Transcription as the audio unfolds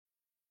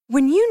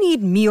When you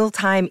need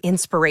mealtime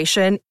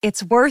inspiration,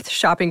 it's worth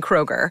shopping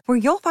Kroger, where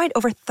you'll find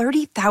over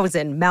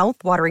 30,000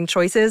 mouth-watering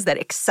choices that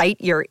excite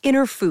your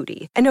inner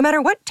foodie. And no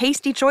matter what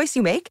tasty choice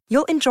you make,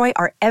 you'll enjoy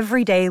our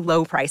everyday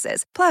low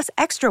prices, plus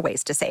extra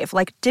ways to save,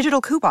 like digital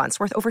coupons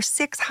worth over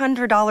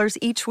 $600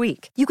 each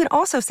week. You can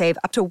also save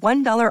up to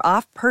 $1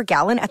 off per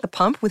gallon at the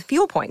pump with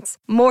fuel points.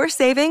 More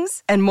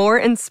savings and more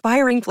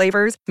inspiring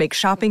flavors make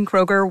shopping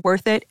Kroger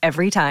worth it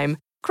every time.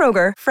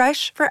 Kroger,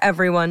 fresh for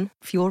everyone.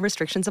 Fuel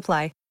restrictions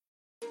apply.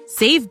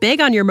 Save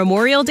big on your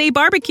Memorial Day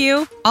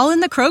barbecue, all in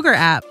the Kroger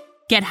app.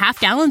 Get half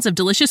gallons of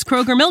delicious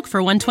Kroger milk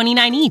for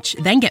 $1.29 each.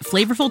 Then get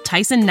flavorful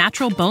Tyson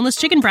natural boneless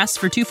chicken breasts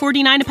for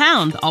 $2.49 a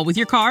pound, all with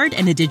your card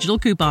and a digital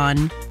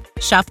coupon.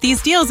 Shop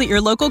these deals at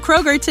your local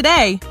Kroger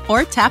today,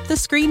 or tap the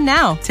screen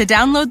now to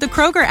download the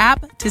Kroger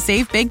app to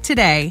save big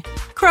today.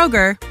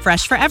 Kroger,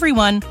 fresh for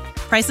everyone.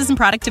 Prices and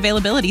product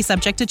availability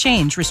subject to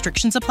change.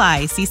 Restrictions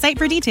apply. See site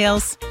for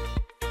details.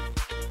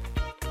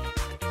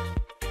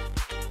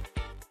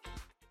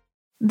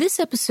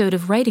 This episode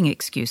of Writing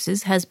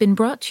Excuses has been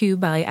brought to you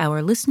by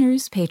our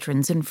listeners,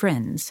 patrons, and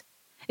friends.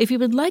 If you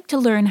would like to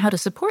learn how to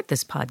support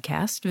this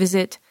podcast,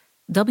 visit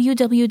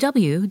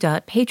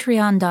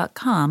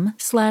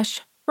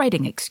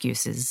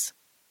www.patreon.com/writingexcuses.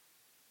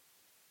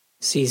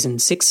 Season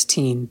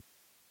 16.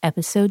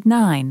 Episode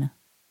 9.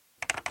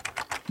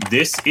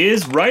 This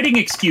is Writing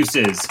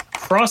Excuses,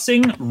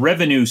 Crossing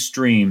Revenue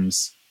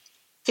Streams.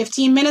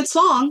 15 minutes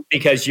long.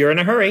 Because you're in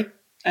a hurry.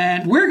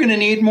 And we're going to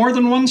need more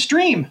than one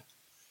stream.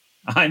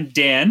 I'm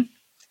Dan.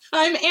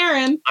 I'm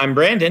Aaron. I'm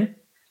Brandon.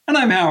 And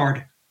I'm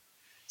Howard.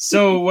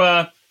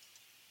 So,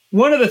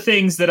 one of the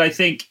things that I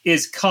think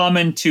is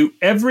common to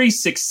every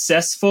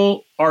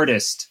successful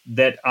artist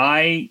that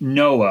I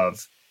know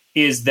of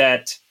is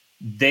that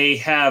they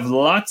have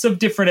lots of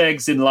different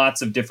eggs in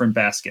lots of different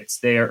baskets.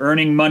 They are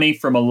earning money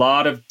from a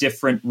lot of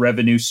different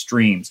revenue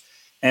streams.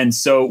 And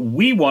so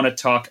we want to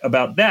talk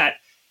about that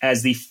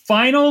as the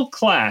final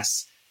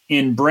class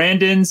in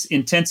Brandon's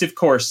intensive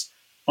course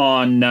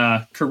on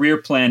career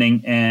planning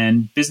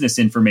and business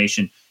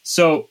information.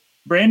 So,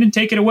 Brandon,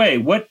 take it away.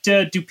 What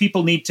do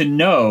people need to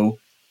know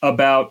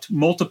about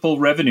multiple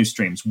revenue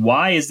streams?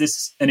 Why is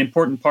this an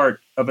important part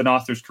of an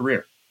author's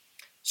career?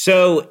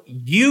 So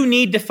you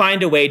need to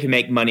find a way to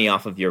make money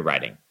off of your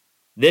writing.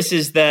 This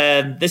is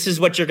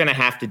what you're going to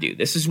have to do.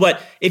 This is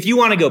what, if you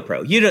want to go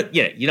pro, you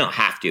don't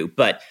have to,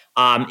 but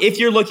if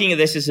you're looking at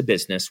this as a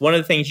business, one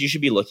of the things you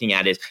should be looking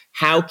at is,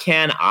 how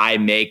can I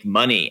make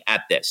money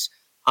at this?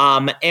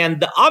 And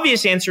the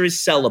obvious answer is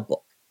sell a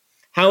book.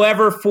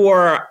 However,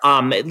 for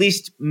at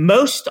least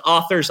most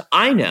authors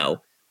I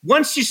know,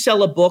 once you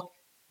sell a book,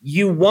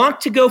 you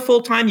want to go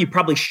full-time. You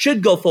probably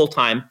should go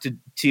full-time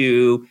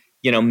to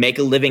make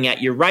a living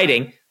at your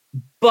writing,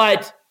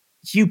 but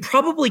you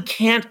probably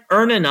can't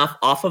earn enough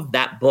off of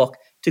that book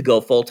to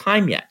go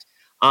full-time yet.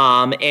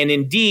 And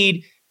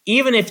indeed,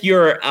 even if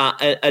you're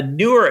a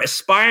newer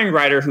aspiring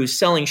writer who's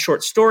selling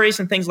short stories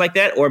and things like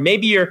that, or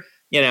maybe you're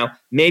a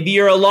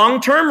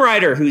long-term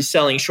writer who's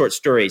selling short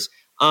stories,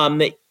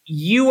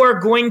 you are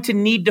going to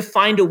need to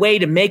find a way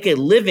to make a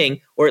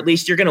living, or at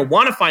least you're going to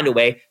want to find a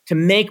way to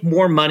make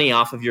more money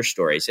off of your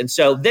stories. And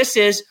so this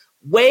is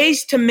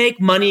ways to make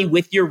money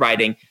with your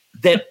writing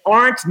that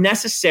aren't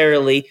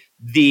necessarily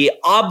the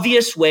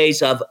obvious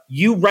ways of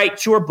you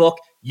write your book,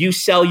 you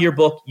sell your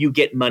book, you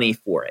get money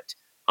for it.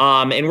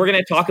 And we're going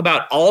to talk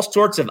about all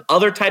sorts of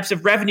other types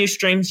of revenue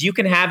streams you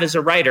can have as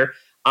a writer,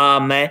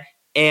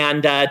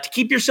 and to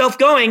keep yourself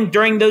going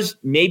during those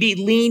maybe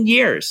lean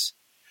years.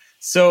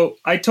 So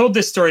I told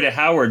this story to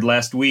Howard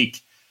last week,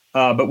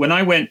 but when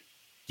I went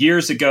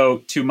years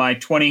ago to my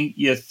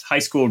 20th high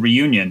school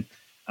reunion,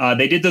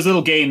 they did those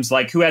little games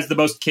like who has the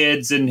most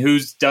kids and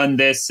who's done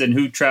this and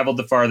who traveled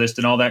the farthest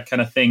and all that kind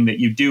of thing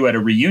that you do at a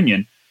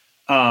reunion.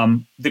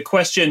 The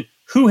question,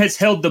 who has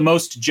held the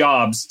most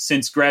jobs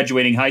since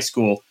graduating high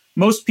school?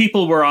 Most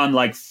people were on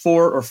like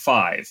 4 or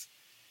 5,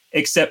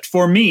 except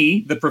for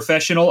me, the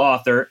professional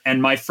author,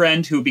 and my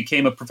friend who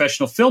became a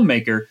professional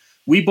filmmaker.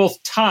 We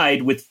both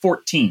tied with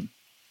 14.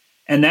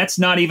 And that's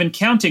not even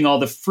counting all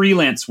the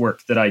freelance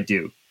work that I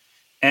do.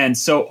 And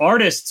so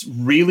artists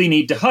really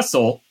need to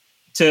hustle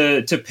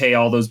to pay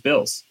all those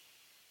bills.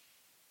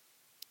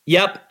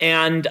 Yep.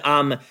 And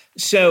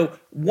so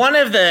one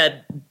of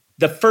the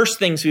first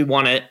things we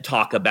want to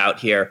talk about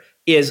here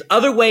is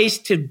other ways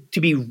to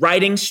be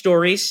writing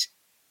stories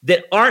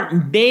that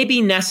aren't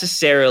maybe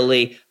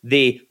necessarily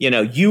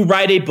you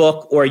write a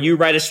book or you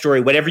write a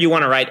story, whatever you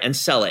want to write, and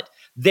sell it.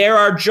 There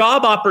are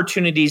job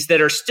opportunities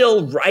that are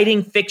still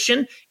writing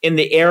fiction in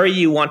the area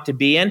you want to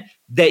be in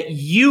that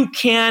you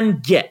can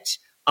get.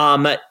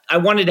 I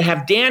wanted to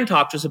have Dan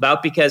talk to us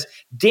about, because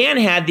Dan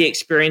had the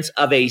experience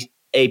of a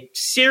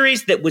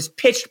series that was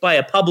pitched by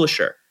a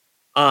publisher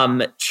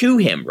to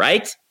him,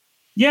 right?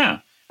 Yeah.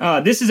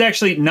 This is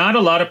actually not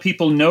a lot of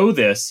people know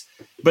this,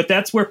 but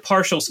that's where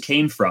Partials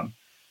came from.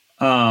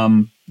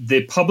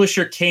 The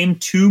publisher came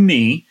to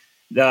me,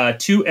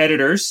 2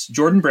 editors,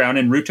 Jordan Brown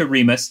and Ruta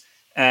Remus,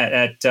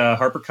 at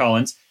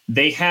HarperCollins.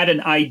 They had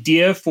an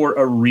idea for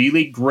a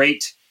really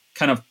great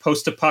kind of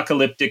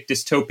post-apocalyptic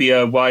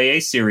dystopia YA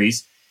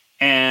series,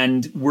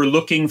 and were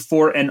looking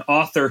for an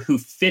author who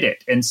fit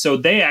it. And so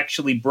they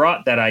actually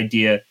brought that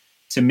idea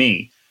to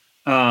me.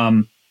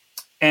 And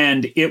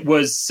it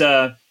was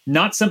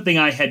not something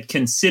I had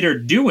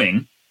considered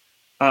doing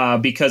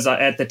because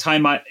at the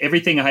time,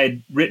 everything I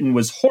had written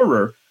was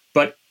horror.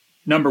 But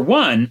number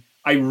one,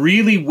 I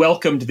really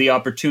welcomed the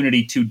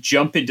opportunity to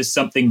jump into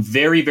something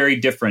very, very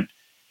different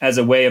as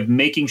a way of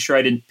making sure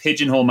I didn't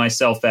pigeonhole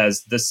myself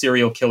as the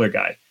serial killer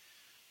guy.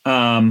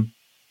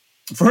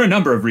 For a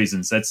number of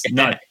reasons. That's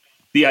not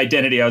the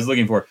identity I was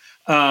looking for.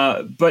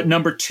 But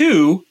number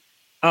two,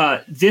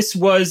 this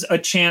was a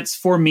chance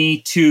for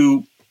me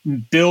to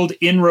build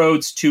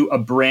inroads to a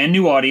brand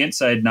new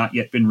audience I had not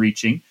yet been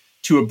reaching,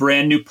 to a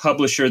brand new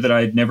publisher that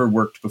I had never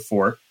worked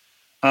before,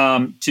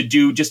 to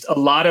do just a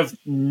lot of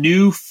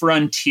new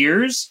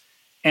frontiers.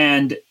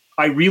 And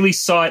I really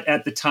saw it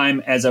at the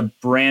time as a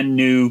brand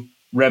new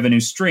revenue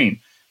stream.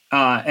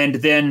 And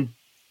then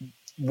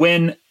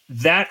when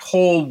that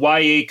whole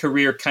YA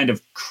career kind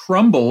of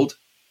crumbled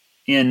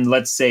in,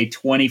 let's say,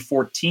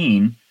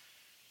 2014,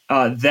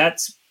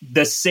 that's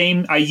the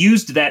same. I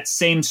used that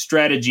same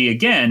strategy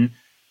again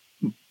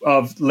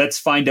of let's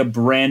find a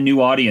brand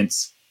new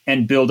audience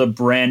and build a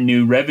brand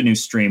new revenue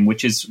stream,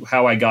 which is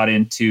how I got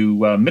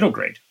into middle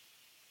grade.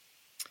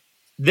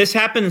 This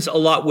happens a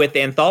lot with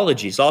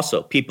anthologies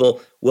also.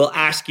 People will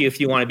ask you if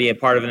you want to be a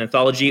part of an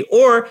anthology,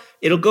 or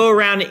it'll go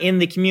around in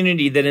the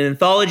community that an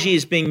anthology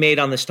is being made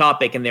on this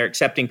topic and they're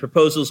accepting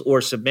proposals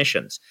or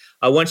submissions.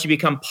 Once you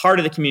become part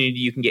of the community,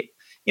 you can get,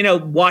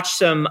 watch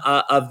some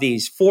of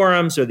these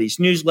forums or these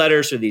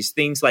newsletters or these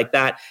things like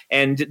that.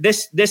 And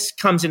this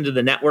comes into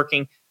the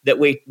networking that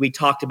we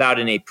talked about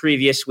in a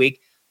previous week.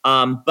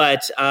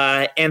 But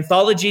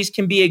anthologies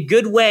can be a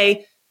good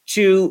way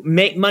to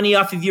make money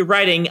off of your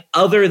writing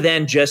other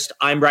than just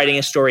I'm writing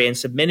a story and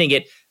submitting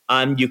it.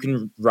 You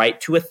can write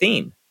to a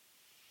theme.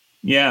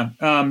 Yeah.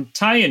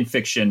 Tie-in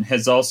fiction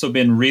has also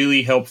been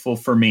really helpful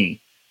for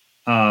me.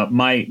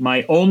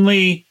 My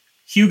only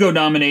Hugo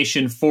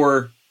nomination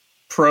for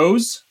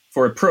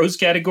a prose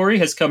category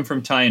has come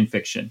from tie-in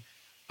fiction.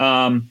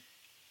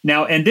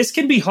 Now, and this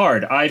can be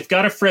hard. I've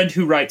got a friend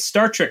who writes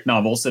Star Trek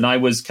novels, and I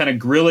was kind of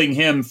grilling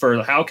him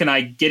for how can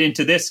I get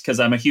into this because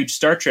I'm a huge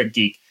Star Trek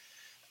geek.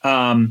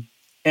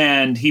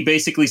 And he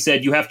basically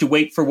said, you have to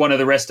wait for one of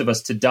the rest of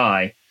us to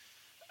die.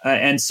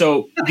 And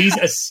so these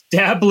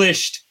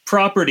established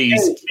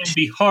properties can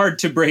be hard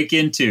to break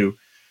into.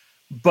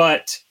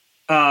 But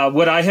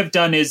what I have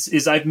done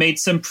is I've made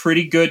some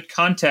pretty good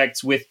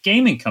contacts with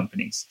gaming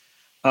companies.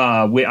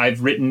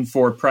 I've written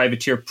for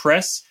Privateer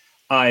Press.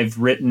 I've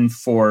written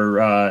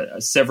for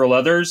several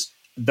others.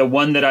 The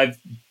one that I've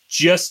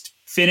just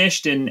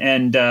finished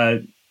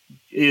and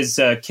is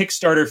a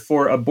Kickstarter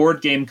for a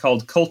board game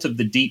called Cult of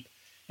the Deep.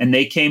 And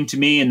they came to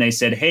me and they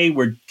said, hey,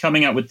 we're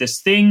coming out with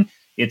this thing.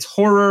 It's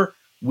horror.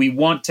 We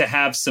want to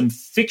have some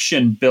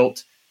fiction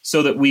built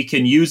so that we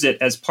can use it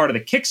as part of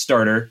the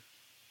Kickstarter.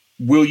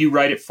 Will you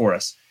write it for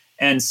us?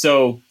 And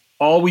so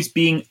always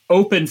being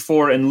open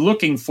for and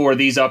looking for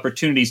these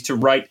opportunities to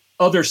write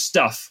other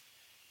stuff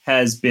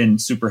has been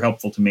super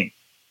helpful to me.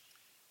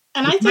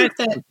 And I think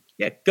that,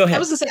 go ahead. I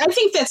was going to say, I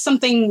think that's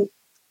something,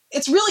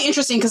 it's really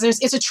interesting because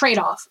it's a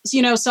trade-off,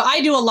 so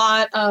I do a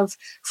lot of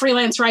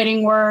freelance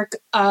writing work,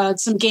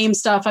 some game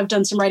stuff. I've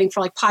done some writing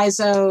for like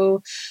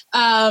Paizo,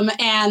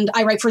 and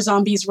I write for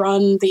Zombies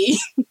Run, the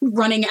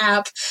running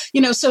app,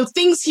 so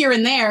things here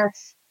and there.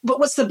 But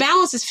what's the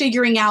balance is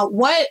figuring out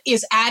what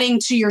is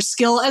adding to your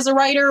skill as a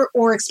writer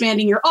or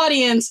expanding your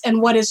audience,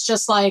 and what is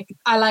just like,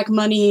 I like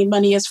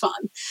money is fun.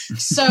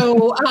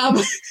 So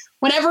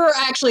whenever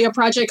actually a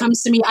project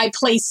comes to me, I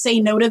play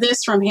Say No to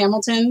This from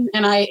Hamilton,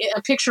 and I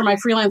picture my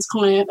freelance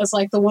client as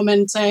like the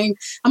woman saying,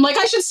 I'm like,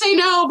 I should say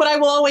no, but I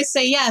will always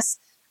say yes.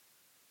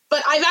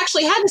 But I've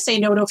actually had to say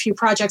no to a few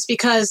projects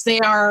because they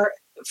are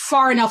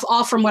far enough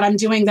off from what I'm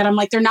doing that I'm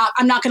like, I'm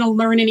not going to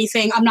learn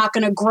anything. I'm not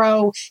going to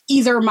grow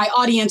either my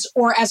audience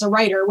or as a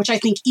writer, which I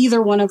think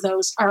either one of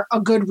those are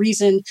a good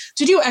reason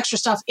to do extra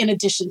stuff in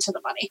addition to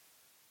the money.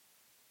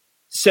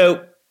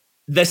 So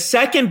the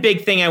second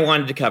big thing I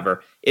wanted to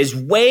cover is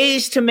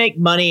ways to make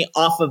money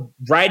off of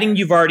writing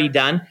you've already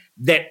done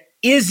that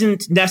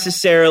isn't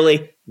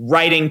necessarily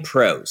writing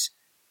prose.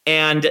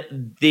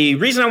 And the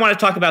reason I want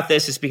to talk about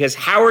this is because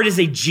Howard is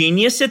a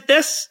genius at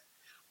this.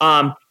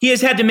 He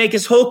has had to make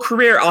his whole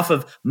career off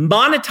of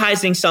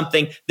monetizing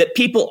something that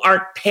people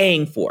aren't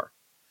paying for.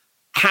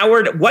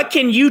 Howard, what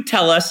can you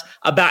tell us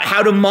about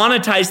how to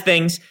monetize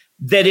things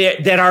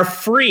that are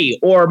free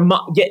or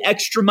get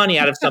extra money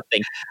out of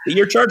something that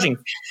you're charging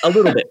a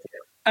little bit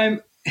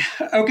for?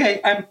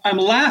 I'm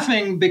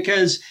laughing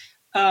because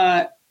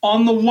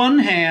on the one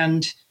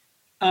hand,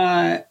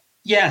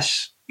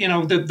 yes,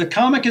 the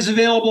comic is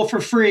available for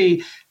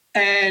free,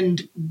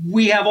 and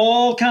we have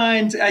all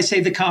kinds. I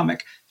say the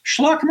comic.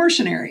 Schlock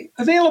Mercenary,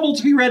 available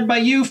to be read by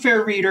you,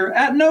 fair reader,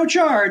 at no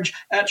charge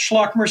at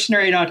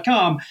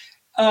schlockmercenary.com.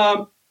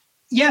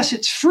 Yes,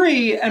 it's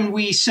free, and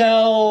we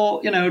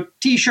sell,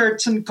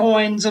 T-shirts and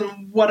coins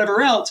and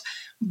whatever else.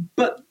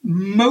 but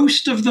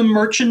most of the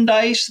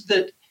merchandise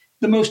the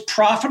most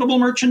profitable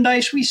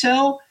merchandise we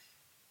sell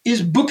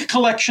is book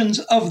collections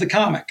of the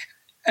comic.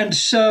 And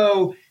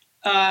so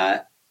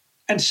a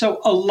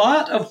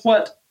lot of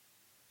what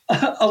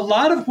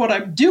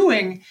I'm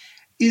doing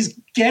is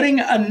getting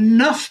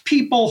enough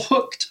people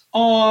hooked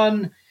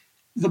on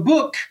the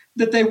book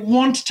that they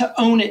want to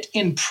own it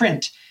in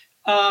print.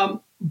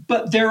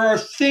 But there are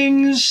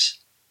things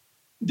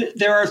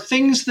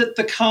that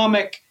the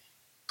comic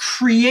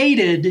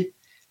created,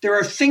 there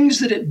are things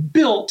that it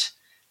built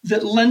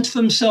that lent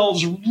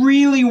themselves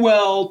really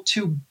well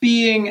to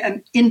being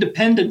an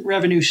independent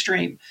revenue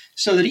stream.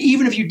 So that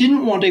even if you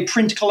didn't want a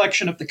print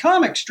collection of the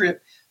comic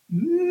strip,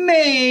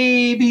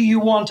 maybe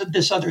you wanted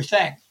this other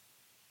thing.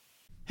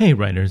 Hey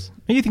writers,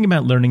 are you thinking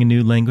about learning a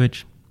new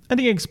language? I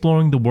think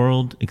exploring the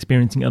world,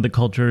 experiencing other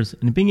cultures,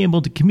 and being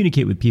able to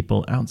communicate with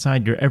people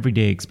outside your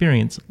everyday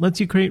experience lets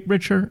you create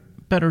richer,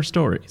 better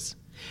stories.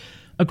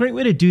 A great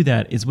way to do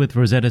that is with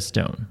Rosetta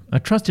Stone, a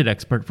trusted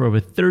expert for over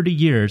 30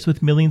 years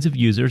with millions of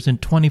users in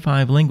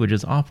 25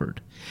 languages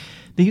offered.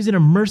 They use an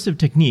immersive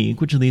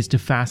technique which leads to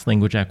fast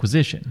language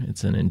acquisition.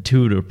 It's an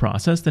intuitive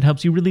process that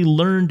helps you really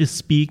learn to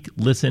speak,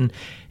 listen,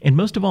 and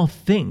most of all,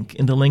 think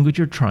in the language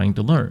you're trying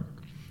to learn.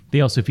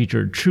 They also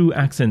feature true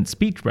accent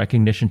speech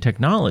recognition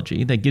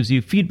technology that gives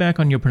you feedback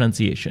on your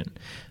pronunciation.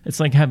 It's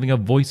like having a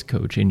voice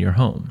coach in your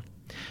home.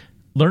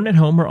 Learn at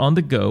home or on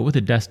the go with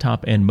a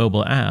desktop and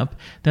mobile app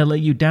that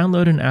let you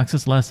download and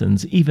access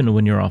lessons even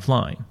when you're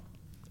offline.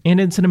 And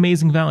it's an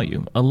amazing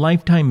value. A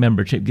lifetime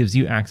membership gives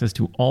you access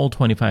to all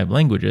 25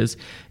 languages,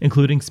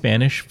 including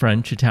Spanish,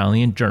 French,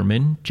 Italian,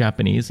 German,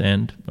 Japanese,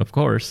 and, of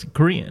course,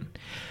 Korean.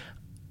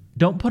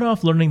 Don't put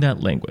off learning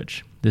that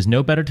language. There's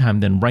no better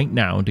time than right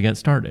now to get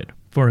started.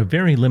 For a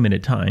very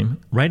limited time,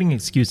 Writing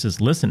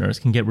Excuses listeners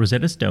can get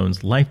Rosetta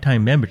Stone's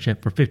lifetime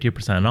membership for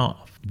 50%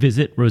 off.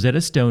 Visit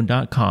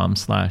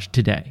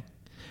rosettastone.com/today.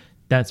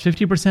 That's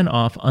 50%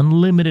 off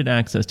unlimited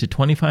access to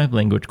 25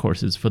 language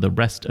courses for the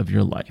rest of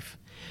your life.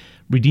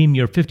 Redeem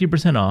your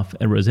 50% off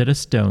at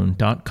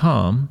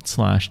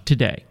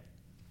rosettastone.com/today.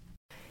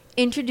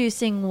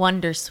 Introducing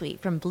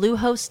Wondersuite from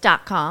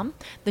Bluehost.com,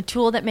 the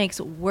tool that makes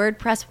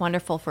WordPress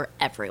wonderful for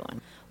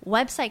everyone.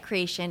 Website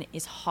creation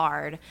is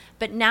hard,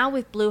 but now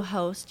with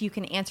Bluehost, you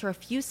can answer a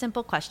few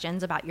simple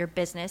questions about your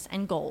business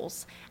and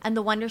goals, and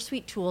the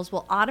Wondersuite tools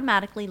will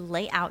automatically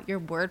lay out your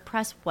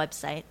WordPress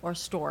website or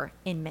store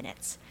in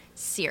minutes.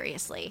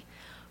 Seriously.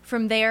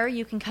 From there,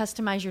 you can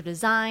customize your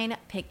design,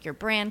 pick your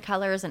brand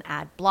colors, and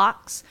add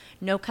blocks.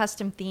 No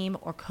custom theme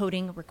or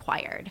coding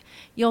required.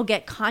 You'll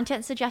get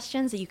content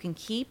suggestions that you can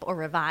keep or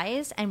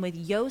revise, and with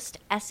Yoast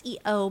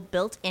SEO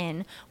built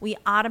in, we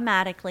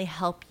automatically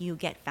help you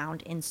get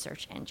found in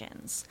search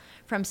engines.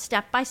 From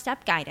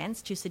step-by-step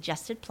guidance to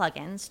suggested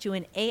plugins to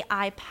an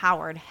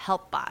AI-powered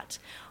help bot,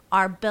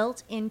 our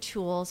built-in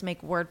tools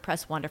make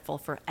WordPress wonderful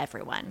for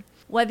everyone.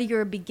 Whether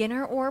you're a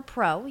beginner or a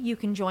pro, you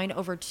can join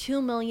over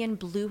 2 million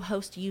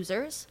Bluehost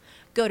users.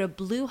 Go to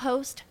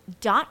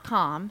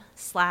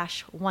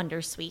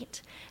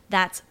bluehost.com/wondersuite.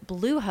 That's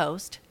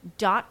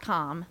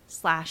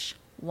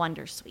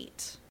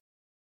bluehost.com/wondersuite.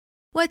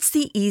 What's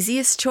the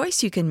easiest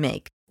choice you can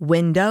make?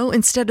 Window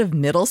instead of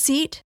middle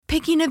seat?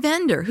 Picking a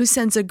vendor who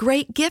sends a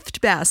great gift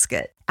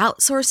basket?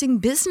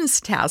 Outsourcing business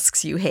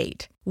tasks you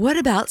hate? What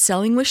about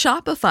selling with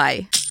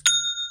Shopify?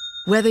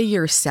 Whether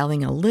you're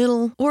selling a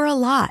little or a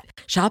lot,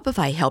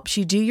 Shopify helps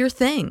you do your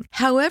thing,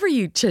 however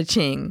you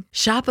cha-ching.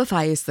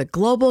 Shopify is the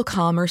global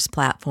commerce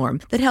platform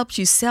that helps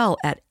you sell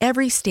at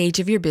every stage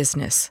of your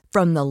business.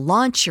 From the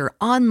launch your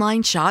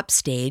online shop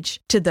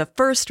stage to the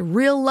first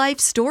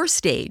real-life store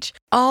stage,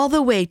 all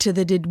the way to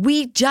the did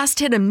we just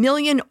hit 1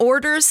 million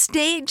orders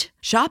stage.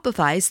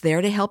 Shopify's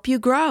there to help you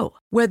grow.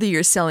 Whether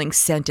you're selling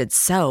scented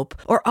soap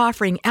or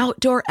offering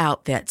outdoor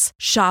outfits,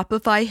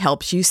 Shopify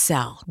helps you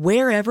sell.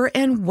 Wherever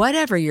and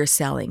whatever you're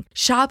selling,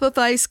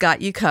 Shopify's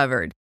got you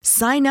covered.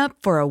 Sign up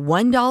for a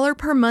 $1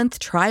 per month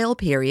trial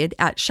period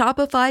at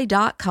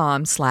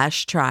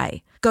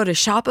shopify.com/try. Go to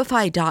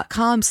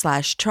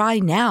shopify.com/try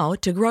now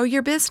to grow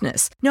your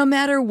business, no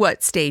matter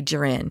what stage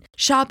you're in.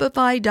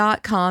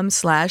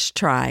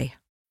 Shopify.com/try.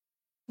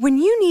 When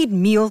you need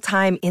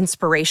mealtime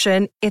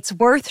inspiration, it's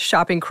worth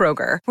shopping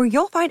Kroger, where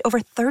you'll find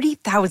over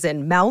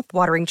 30,000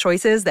 mouth-watering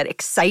choices that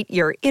excite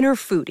your inner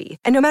foodie.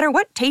 And no matter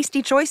what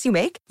tasty choice you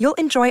make, you'll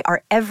enjoy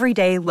our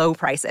everyday low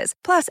prices,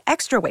 plus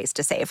extra ways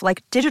to save,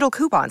 like digital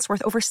coupons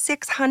worth over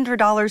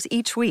 $600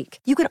 each week.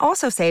 You can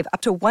also save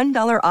up to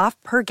 $1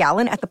 off per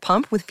gallon at the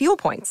pump with fuel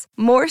points.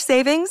 More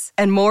savings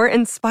and more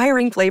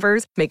inspiring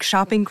flavors make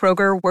shopping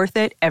Kroger worth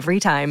it every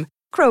time.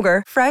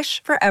 Kroger,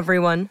 fresh for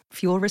everyone.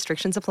 Fuel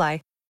restrictions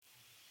apply.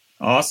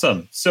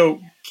 Awesome. So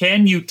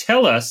can you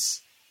tell us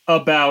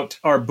about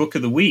our book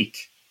of the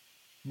week,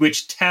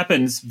 which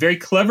happens very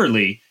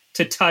cleverly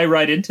to tie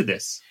right into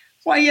this?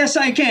 Why, yes,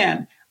 I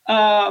can.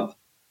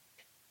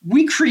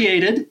 We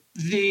created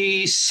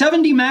the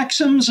 70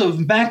 Maxims of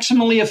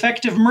Maximally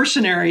Effective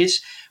Mercenaries,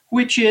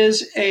 which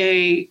is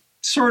a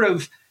sort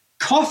of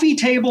coffee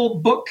table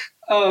book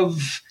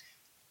of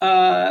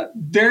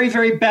very,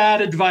 very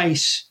bad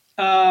advice,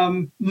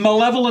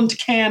 malevolent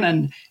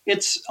canon,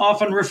 it's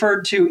often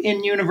referred to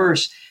in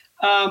universe.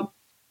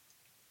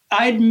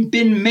 I'd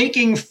been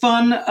making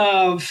fun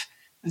of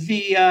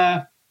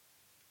the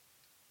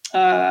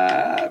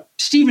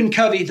Stephen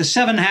Covey, the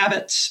Seven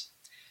Habits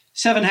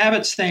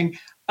thing.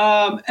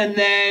 And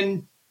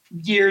then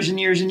years and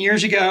years and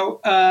years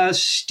ago,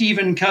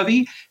 Stephen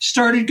Covey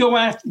started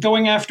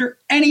going after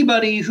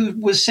anybody who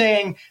was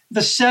saying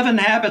the 7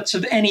 habits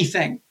of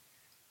anything,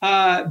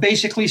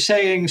 basically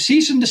saying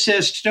cease and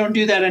desist, don't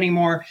do that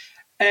anymore.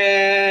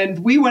 And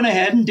we went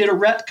ahead and did a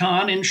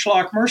retcon in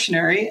Schlock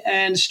Mercenary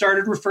and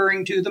started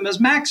referring to them as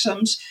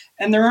maxims.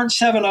 And there aren't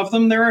 7 of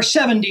them, there are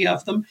 70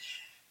 of them.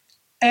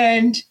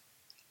 And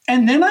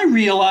then I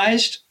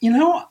realized,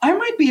 I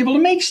might be able to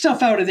make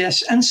stuff out of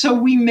this. And so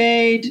we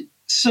made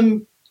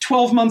some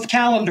 12-month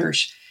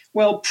calendars.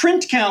 Well,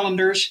 print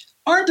calendars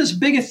aren't as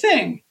big a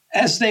thing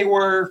as they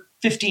were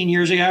 15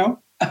 years ago.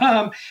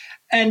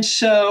 And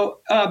so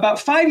about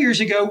 5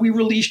 years ago, we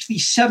released the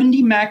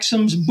 70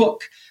 Maxims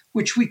book,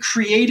 which we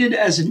created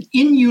as an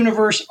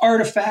in-universe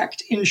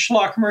artifact in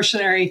Schlock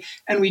Mercenary.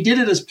 And we did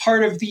it as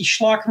part of the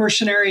Schlock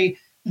Mercenary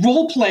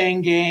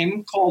role-playing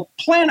game called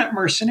Planet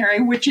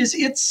Mercenary, which is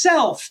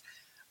itself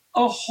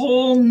a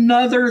whole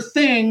nother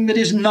thing that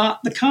is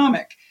not the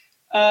comic.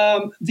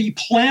 The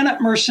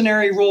Planet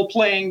Mercenary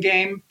role-playing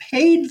game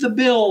paid the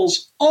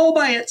bills all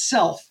by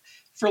itself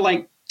for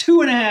like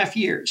 2.5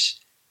 years.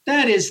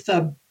 That is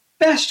the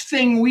best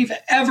thing we've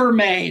ever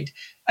made.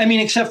 I mean,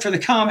 except for the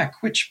comic,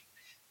 which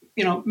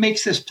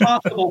makes this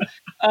possible.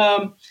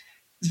 And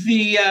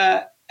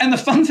the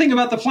fun thing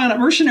about the Planet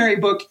Mercenary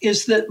book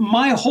is that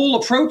my whole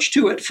approach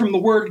to it from the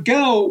word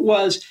go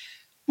was,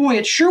 boy,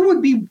 it sure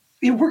would be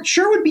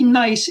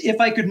nice if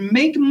I could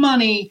make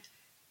money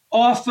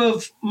off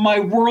of my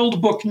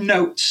World Book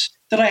notes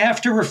that I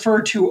have to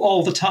refer to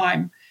all the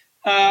time.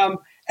 And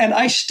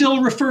I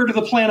still refer to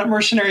the Planet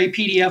Mercenary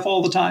PDF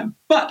all the time.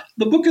 But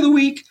the book of the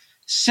week,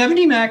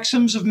 70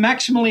 Maxims of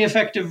Maximally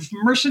Effective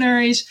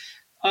Mercenaries.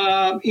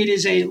 It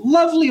is a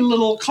lovely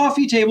little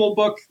coffee table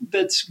book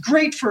that's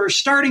great for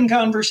starting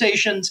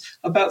conversations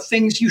about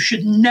things you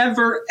should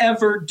never,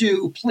 ever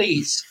do,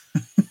 please.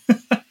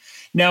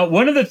 Now,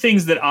 one of the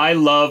things that I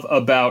love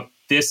about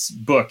this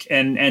book,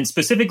 and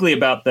specifically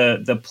about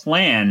the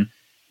plan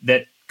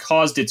that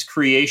caused its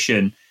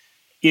creation,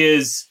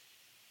 is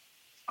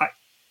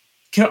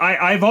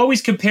I've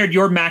always compared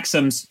your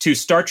maxims to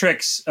Star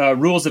Trek's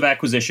rules of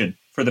acquisition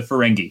for the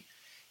Ferengi.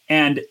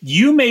 And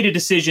you made a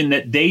decision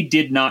that they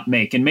did not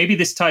make. And maybe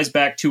this ties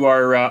back to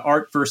our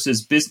art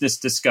versus business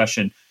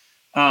discussion.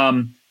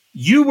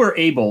 You were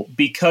able,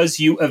 because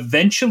you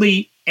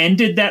eventually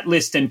ended that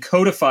list and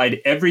codified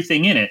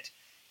everything in it,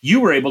 you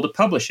were able to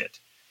publish it.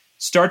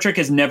 Star Trek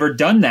has never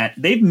done that.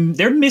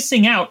 They're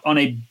missing out on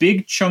a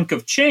big chunk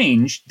of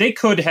change. They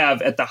could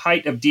have, at the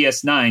height of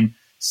DS9,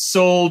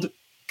 sold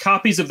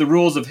copies of the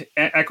rules of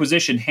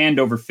acquisition hand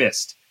over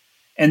fist.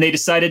 And they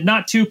decided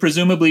not to,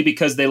 presumably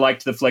because they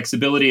liked the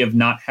flexibility of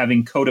not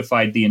having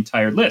codified the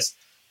entire list.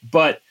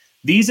 But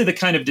these are the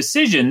kind of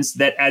decisions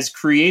that as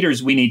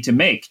creators we need to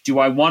make. Do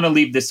I want to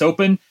leave this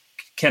open?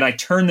 Can I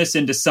turn this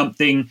into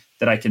something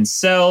that I can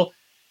sell?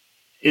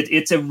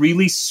 It's a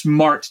really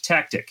smart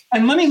tactic.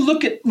 And let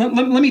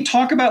me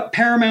talk about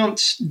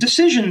Paramount's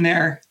decision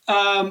there.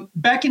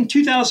 Back in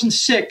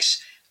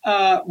 2006,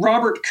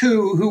 Robert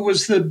Koo, who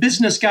was the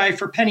business guy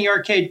for Penny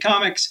Arcade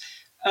Comics,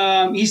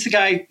 he's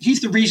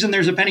the reason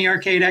there's a Penny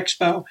Arcade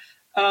Expo.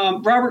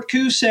 Robert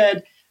Koo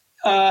said,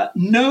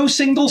 no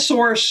single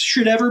source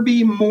should ever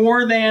be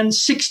more than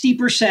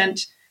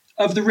 60%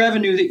 of the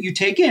revenue that you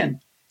take in.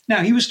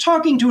 Now, he was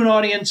talking to an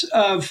audience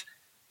of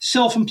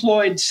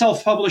self-employed,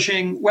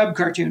 self-publishing web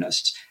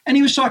cartoonists. And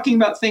he was talking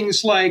about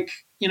things like,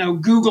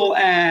 Google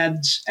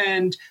ads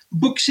and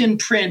books in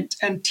print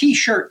and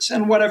T-shirts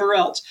and whatever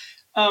else.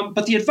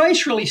 But the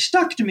advice really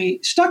stuck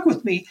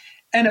with me.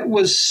 And it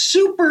was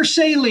super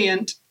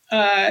salient,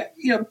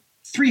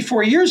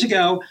 3-4 years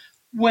ago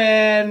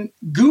when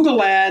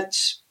Google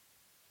ads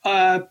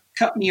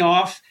cut me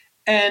off.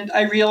 And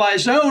I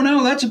realized, oh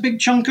no, that's a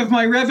big chunk of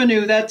my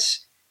revenue.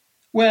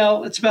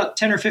 It's about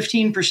 10 or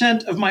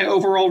 15% of my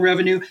overall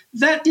revenue.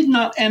 That did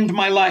not end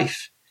my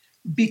life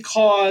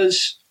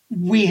because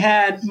we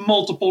had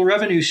multiple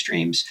revenue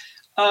streams.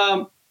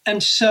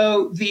 And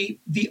so the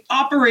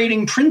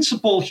operating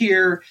principle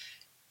here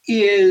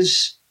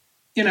is,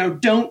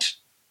 don't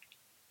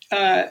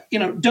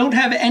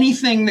have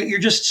anything that you're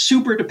just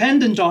super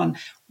dependent on.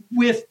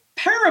 With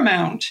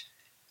Paramount,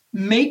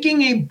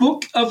 making a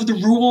book of the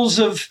rules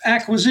of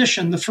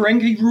acquisition, the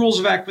Ferengi rules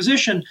of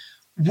acquisition,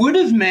 would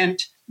have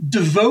meant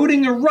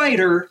devoting a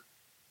writer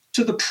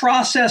to the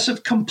process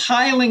of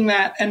compiling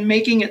that and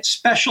making it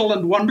special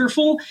and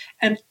wonderful.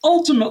 And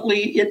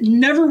ultimately, it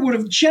never would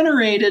have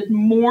generated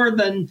more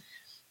than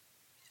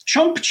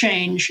chump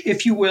change,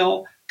 if you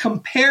will,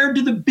 compared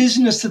to the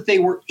business that they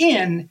were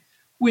in,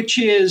 which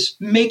is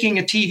making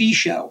a TV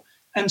show.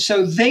 And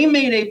so they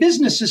made a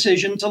business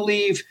decision to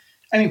leave,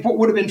 what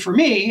would have been for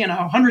me,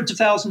 hundreds of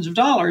thousands of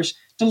dollars,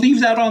 to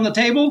leave that on the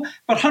table.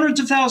 But hundreds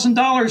of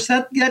 $1,000s,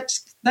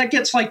 that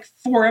gets like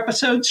 4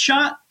 episodes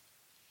shot.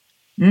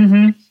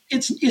 Mm-hmm.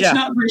 It's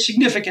not very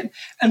significant.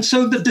 And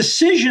so the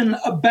decision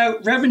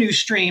about revenue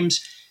streams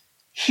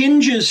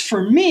hinges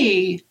for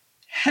me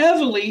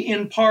heavily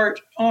in part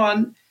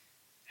on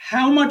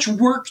how much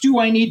work do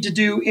I need to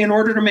do in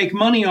order to make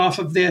money off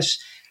of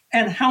this,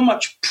 and how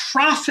much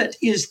profit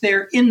is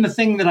there in the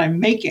thing that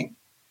I'm making.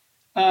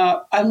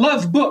 I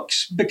love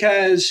books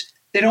because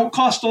they don't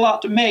cost a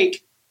lot to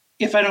make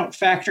if I don't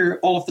factor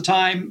all of the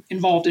time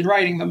involved in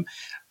writing them.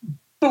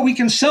 But we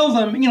can sell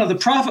them, the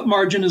profit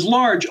margin is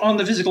large on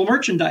the physical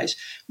merchandise.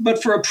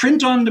 But for a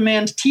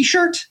print-on-demand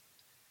T-shirt,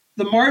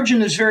 the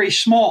margin is very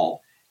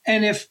small.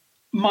 And if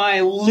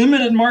my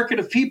limited market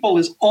of people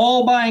is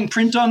all buying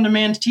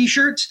print-on-demand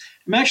T-shirts,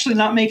 I'm actually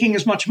not making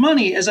as much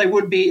money as I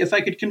would be if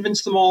I could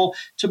convince them all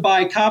to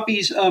buy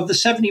copies of the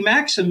 70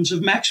 Maxims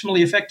of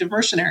Maximally Effective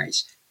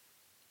Mercenaries.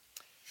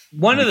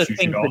 One of the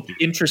things that's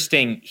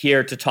interesting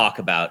here to talk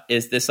about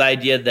is this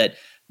idea that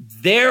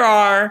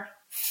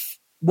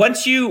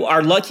once you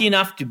are lucky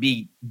enough to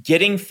be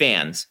getting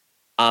fans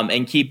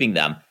and keeping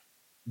them,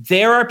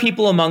 there are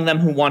people among them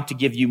who want to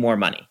give you more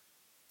money.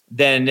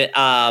 Then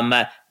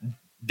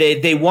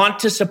they want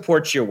to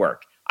support your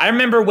work. I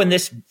remember when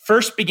this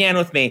first began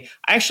with me,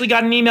 I actually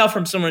got an email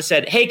from someone who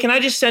said, "Hey, can I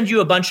just send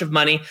you a bunch of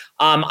money?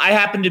 I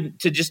happen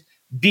to just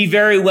be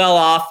very well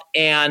off,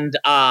 and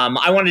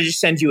I want to just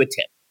send you a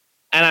tip."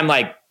 And I'm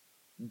like,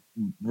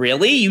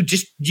 really? You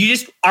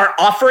just are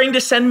offering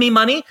to send me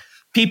money?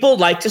 People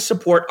like to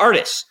support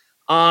artists.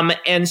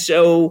 And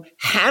so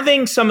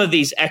having some of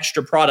these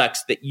extra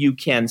products that you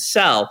can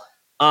sell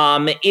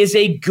is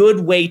a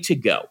good way to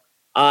go.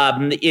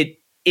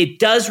 It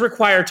does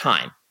require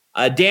time.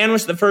 Dan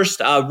was the first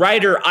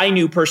writer I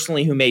knew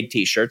personally who made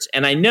T-shirts.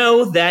 And I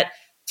know that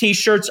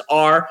T-shirts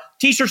are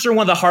one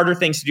of the harder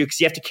things to do because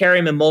you have to carry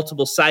them in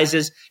multiple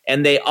sizes,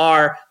 and they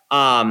are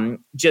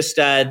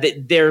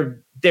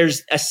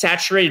there's a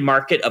saturated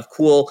market of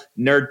cool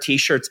nerd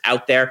T-shirts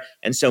out there.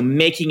 And so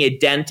making a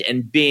dent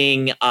and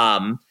being,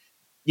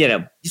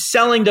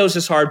 selling those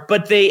is hard,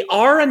 but they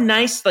are a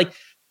nice,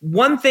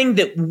 one thing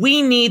that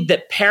we need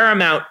that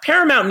Paramount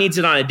needs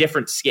it on a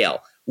different scale.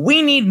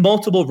 We need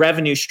multiple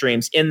revenue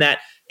streams in that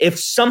if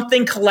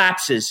something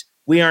collapses,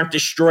 we aren't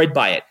destroyed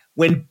by it.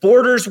 When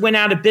Borders went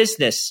out of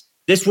business,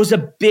 this was a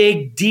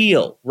big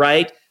deal,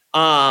 right?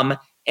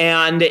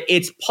 And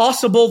it's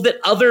possible that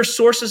other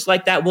sources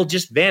like that will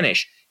just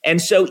vanish.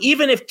 And so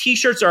even if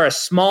T-shirts are a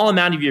small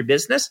amount of your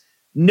business,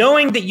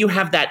 knowing that you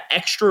have that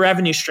extra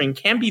revenue stream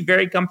can be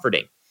very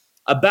comforting.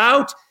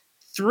 About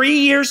 3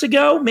 years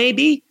ago,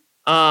 maybe,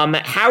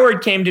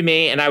 Howard came to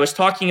me and I was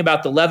talking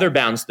about the leather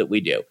bounds that we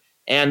do.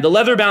 And the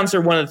leather bounds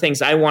are one of the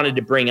things I wanted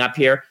to bring up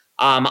here.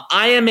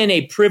 I am in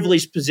a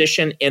privileged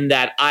position in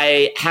that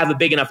I have a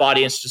big enough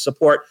audience to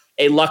support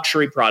a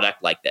luxury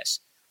product like this.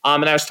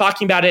 And I was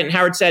talking about it, and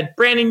Howard said,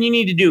 "Brandon, you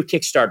need to do a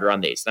Kickstarter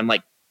on these." And I'm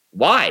like,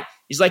 "Why?"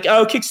 He's like,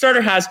 "Oh,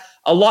 Kickstarter has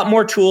a lot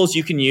more tools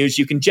you can use.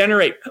 You can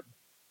generate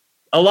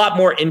a lot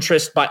more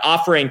interest by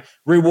offering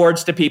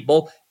rewards to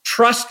people.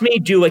 Trust me,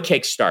 do a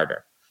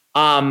Kickstarter."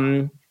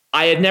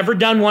 I had never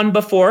done one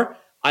before.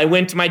 I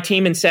went to my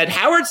team and said,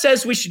 "Howard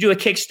says we should do a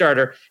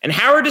Kickstarter, and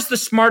Howard is the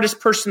smartest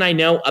person I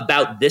know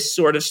about this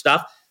sort of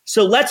stuff.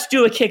 So let's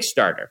do a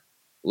Kickstarter."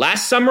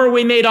 Last summer,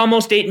 we made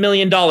almost $8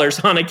 million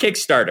on a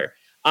Kickstarter.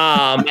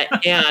 And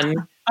I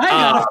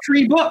got a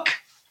free book.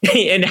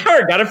 And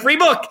Howard got a free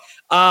book.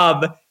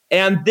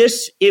 And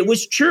it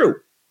was true.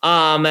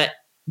 And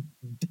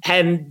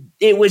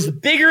it was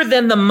bigger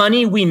than the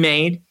money we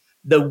made,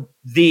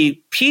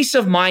 the peace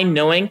of mind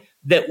knowing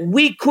that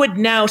we could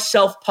now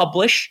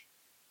self-publish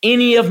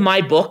any of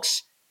my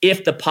books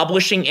if the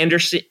publishing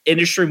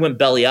industry went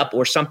belly up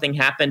or something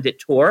happened at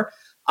Tor.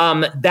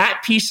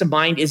 That peace of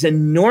mind is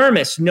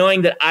enormous,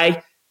 knowing that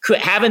I could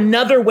have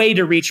another way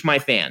to reach my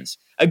fans.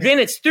 Again,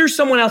 it's through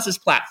someone else's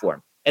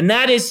platform. And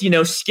that is,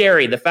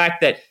 scary. The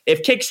fact that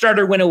if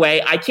Kickstarter went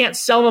away, I can't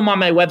sell them on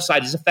my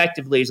website as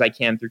effectively as I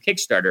can through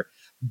Kickstarter.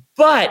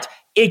 But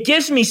it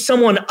gives me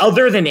someone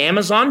other than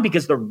Amazon,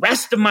 because the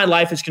rest of my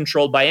life is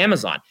controlled by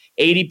Amazon.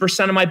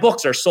 80% of my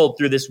books are sold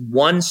through this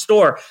one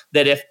store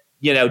that if,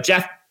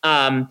 Jeff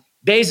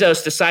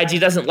Bezos decides he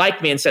doesn't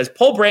like me and says,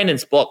 "Pull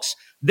Brandon's books,"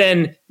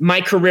 then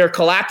my career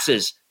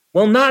collapses.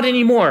 Well, not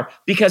anymore,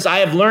 because I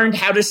have learned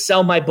how to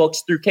sell my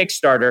books through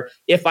Kickstarter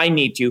if I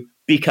need to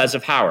because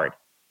of Howard.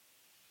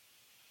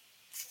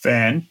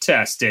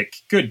 Fantastic.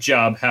 Good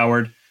job,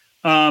 Howard.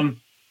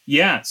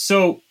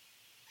 So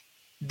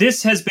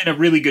this has been a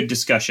really good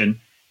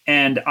discussion,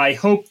 and I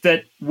hope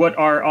that what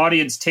our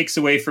audience takes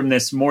away from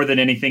this more than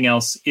anything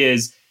else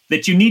is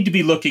that you need to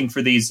be looking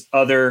for these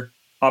other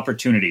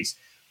opportunities,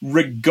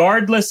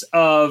 regardless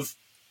of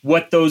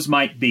what those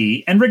might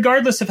be, and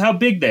regardless of how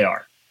big they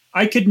are.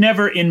 I could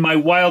never in my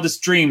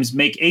wildest dreams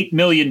make $8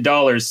 million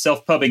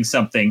self-pubbing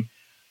something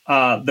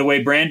the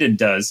way Brandon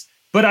does.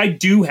 But I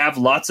do have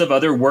lots of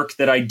other work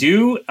that I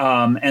do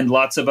and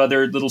lots of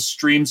other little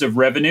streams of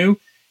revenue.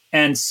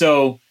 And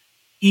so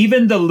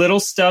even the little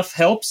stuff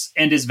helps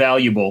and is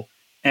valuable.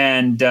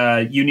 And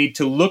you need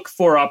to look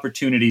for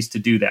opportunities to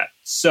do that.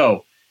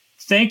 So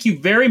thank you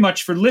very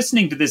much for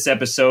listening to this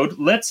episode.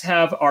 Let's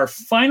have our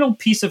final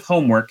piece of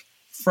homework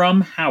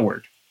from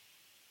Howard.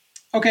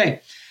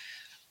 Okay.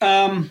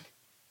 I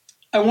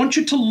want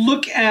you to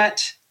look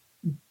at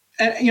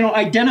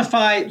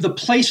identify the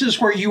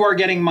places where you are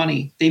getting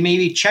money. They may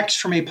be checks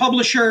from a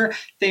publisher.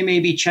 They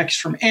may be checks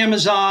from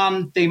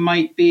Amazon. They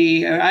might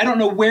be, I don't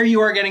know where you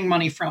are getting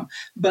money from,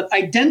 but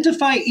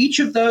identify each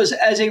of those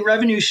as a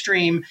revenue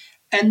stream,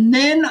 and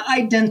then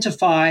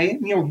identify,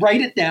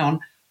 write it down.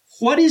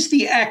 What is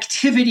the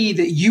activity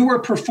that you are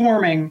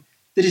performing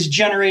that is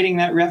generating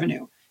that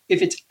revenue?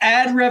 If it's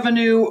ad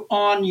revenue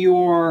on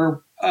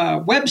your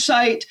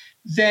website,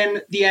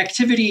 then the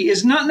activity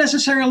is not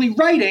necessarily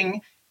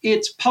writing,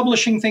 it's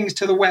publishing things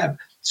to the web.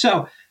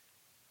 So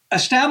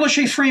establish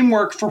a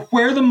framework for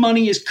where the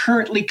money is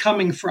currently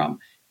coming from.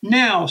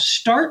 Now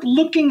start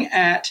looking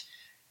at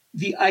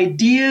the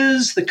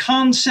ideas, the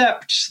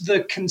concepts,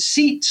 the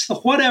conceits, the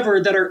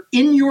whatever that are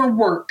in your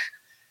work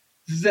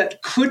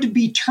that could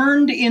be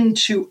turned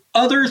into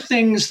other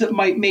things that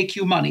might make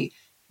you money.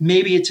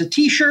 Maybe it's a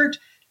t-shirt,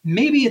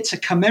 maybe it's a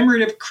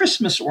commemorative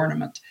Christmas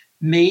ornament,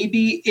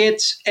 maybe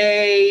it's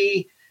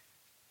a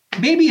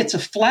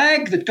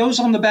flag that goes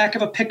on the back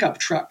of a pickup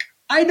truck.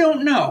 I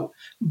don't know,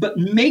 but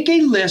make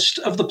a list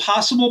of the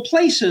possible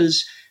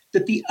places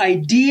that the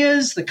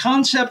ideas, the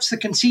concepts, the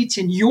conceits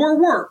in your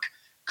work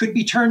could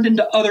be turned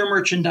into other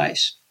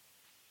merchandise.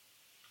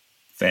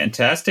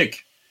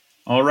 Fantastic.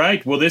 All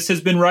right. Well, this has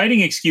been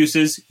Writing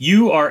Excuses.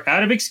 You are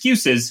out of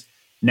excuses.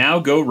 Now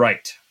go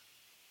write.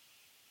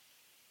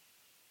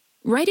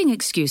 Writing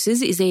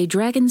Excuses is a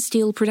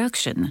Dragonsteel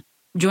production,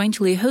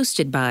 jointly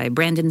hosted by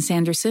Brandon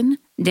Sanderson,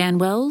 Dan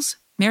Wells,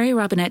 Mary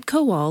Robinette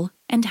Kowal,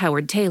 and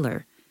Howard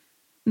Taylor.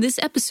 This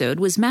episode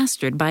was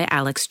mastered by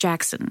Alex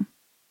Jackson.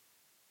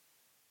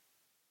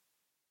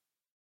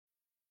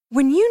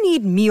 When you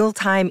need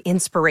mealtime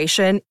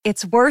inspiration,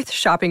 it's worth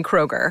shopping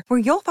Kroger, where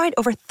you'll find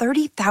over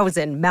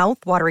 30,000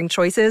 mouth-watering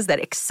choices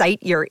that excite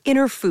your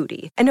inner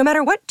foodie. And no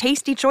matter what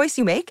tasty choice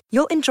you make,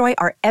 you'll enjoy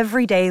our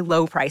everyday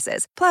low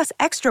prices, plus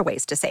extra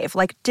ways to save,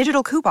 like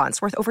digital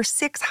coupons worth over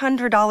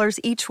 $600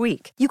 each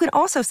week. You can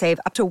also save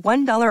up to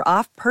 $1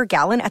 off per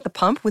gallon at the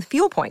pump with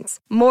fuel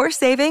points. More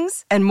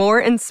savings and more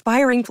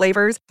inspiring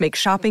flavors make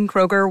shopping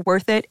Kroger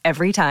worth it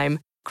every time.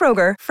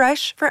 Kroger,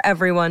 fresh for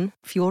everyone.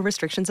 Fuel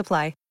restrictions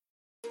apply.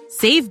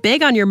 Save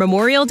big on your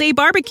Memorial Day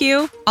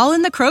barbecue, all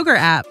in the Kroger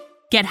app.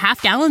 Get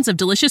half gallons of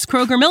delicious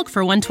Kroger milk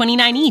for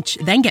 $1.29 each.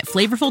 Then get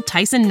flavorful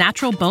Tyson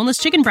natural boneless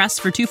chicken breasts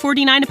for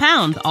 $2.49 a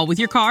pound, all with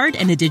your card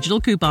and a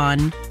digital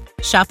coupon.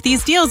 Shop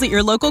these deals at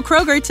your local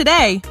Kroger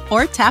today,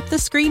 or tap the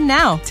screen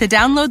now to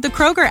download the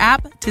Kroger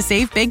app to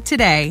save big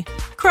today.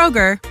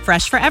 Kroger,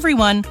 fresh for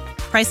everyone.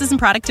 Prices and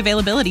product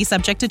availability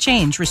subject to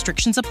change.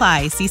 Restrictions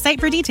apply. See site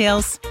for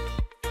details.